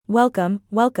Welcome,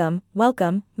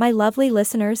 my lovely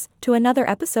listeners, to another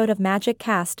episode of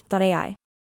MagicCast.ai.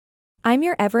 I'm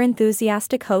your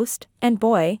ever-enthusiastic host, and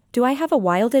boy, do I have a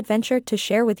wild adventure to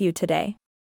share with you today.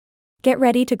 Get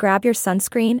ready to grab your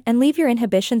sunscreen and leave your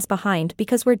inhibitions behind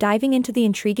because we're diving into the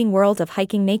intriguing world of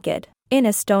hiking naked in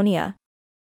Estonia.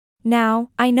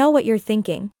 Now, I know what you're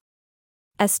thinking.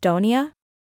 Estonia?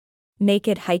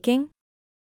 Naked hiking?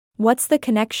 What's the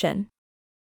connection?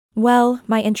 Well,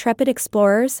 my intrepid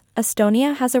explorers,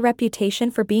 Estonia has a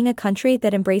reputation for being a country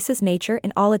that embraces nature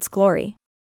in all its glory.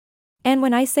 And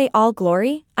when I say all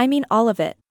glory, I mean all of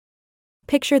it.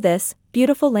 Picture this: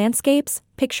 beautiful landscapes,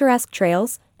 picturesque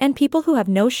trails, and people who have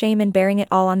no shame in bearing it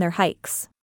all on their hikes.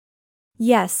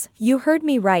 Yes, you heard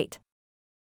me right.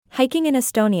 Hiking in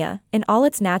Estonia, in all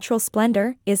its natural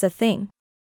splendor, is a thing.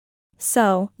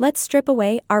 So, let's strip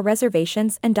away our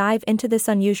reservations and dive into this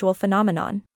unusual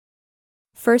phenomenon.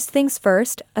 First things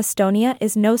first, Estonia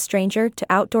is no stranger to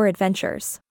outdoor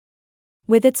adventures.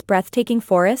 With its breathtaking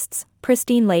forests,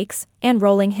 pristine lakes, and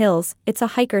rolling hills, it's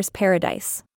a hiker's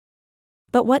paradise.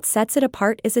 But what sets it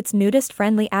apart is its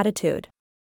nudist-friendly attitude.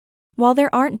 While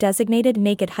there aren't designated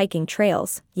naked hiking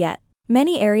trails yet,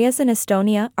 many areas in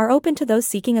Estonia are open to those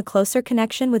seeking a closer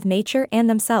connection with nature and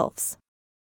themselves.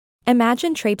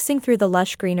 Imagine traipsing through the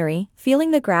lush greenery,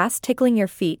 feeling the grass tickling your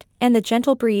feet, and the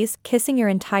gentle breeze kissing your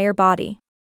entire body.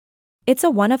 It's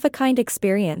a one-of-a-kind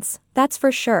experience, that's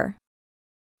for sure.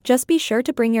 Just be sure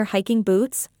to bring your hiking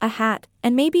boots, a hat,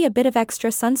 and maybe a bit of extra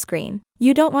sunscreen.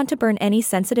 You don't want to burn any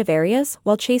sensitive areas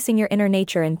while chasing your inner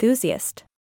nature enthusiast.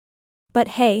 But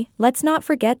hey, let's not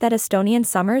forget that Estonian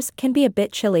summers can be a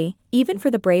bit chilly, even for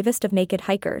the bravest of naked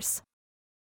hikers.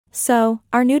 So,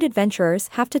 our nude adventurers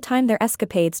have to time their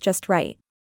escapades just right.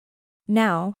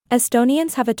 Now,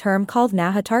 Estonians have a term called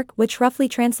nahatark, which roughly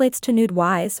translates to nude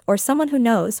wise or someone who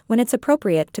knows when it's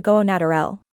appropriate to go au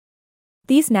naturel.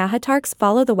 These nahatarks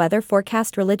follow the weather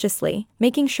forecast religiously,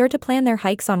 making sure to plan their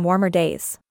hikes on warmer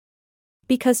days.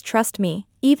 Because trust me,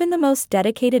 even the most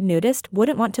dedicated nudist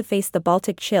wouldn't want to face the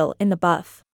Baltic chill in the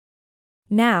buff.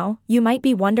 Now, you might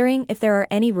be wondering if there are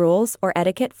any rules or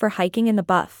etiquette for hiking in the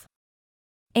buff.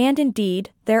 And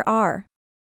indeed, there are.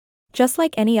 Just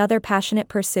like any other passionate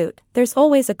pursuit, there's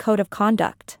always a code of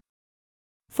conduct.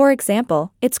 For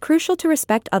example, it's crucial to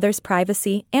respect others'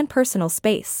 privacy and personal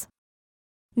space.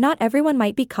 Not everyone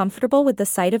might be comfortable with the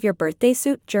sight of your birthday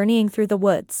suit journeying through the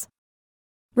woods.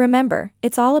 Remember,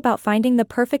 it's all about finding the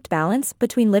perfect balance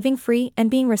between living free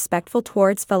and being respectful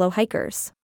towards fellow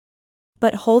hikers.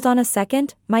 But hold on a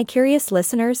second, my curious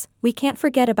listeners, we can't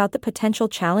forget about the potential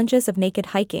challenges of naked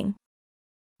hiking.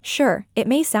 Sure, it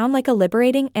may sound like a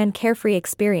liberating and carefree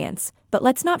experience, but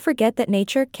let's not forget that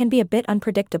nature can be a bit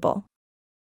unpredictable.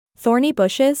 Thorny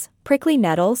bushes, prickly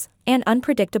nettles, and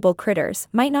unpredictable critters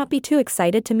might not be too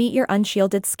excited to meet your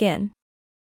unshielded skin.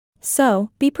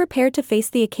 So, be prepared to face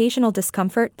the occasional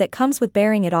discomfort that comes with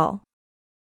bearing it all.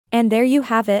 And there you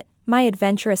have it, my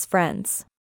adventurous friends.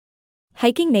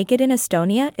 Hiking naked in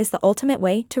Estonia is the ultimate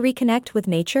way to reconnect with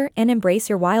nature and embrace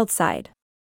your wild side.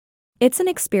 It's an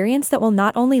experience that will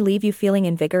not only leave you feeling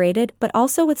invigorated but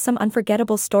also with some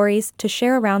unforgettable stories to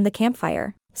share around the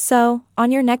campfire. So,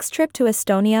 on your next trip to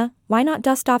Estonia, why not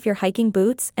dust off your hiking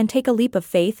boots and take a leap of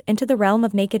faith into the realm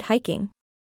of naked hiking?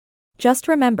 Just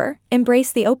remember,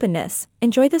 embrace the openness,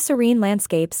 enjoy the serene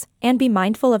landscapes, and be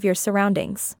mindful of your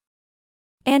surroundings.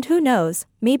 And who knows,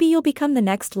 maybe you'll become the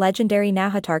next legendary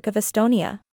nahatark of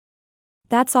Estonia.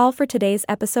 That's all for today's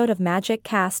episode of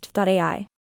MagicCast.ai.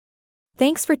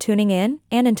 Thanks for tuning in,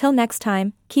 and until next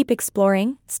time, keep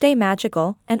exploring, stay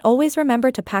magical, and always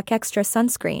remember to pack extra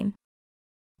sunscreen.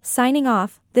 Signing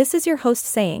off, this is your host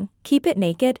saying, keep it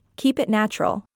naked, keep it natural.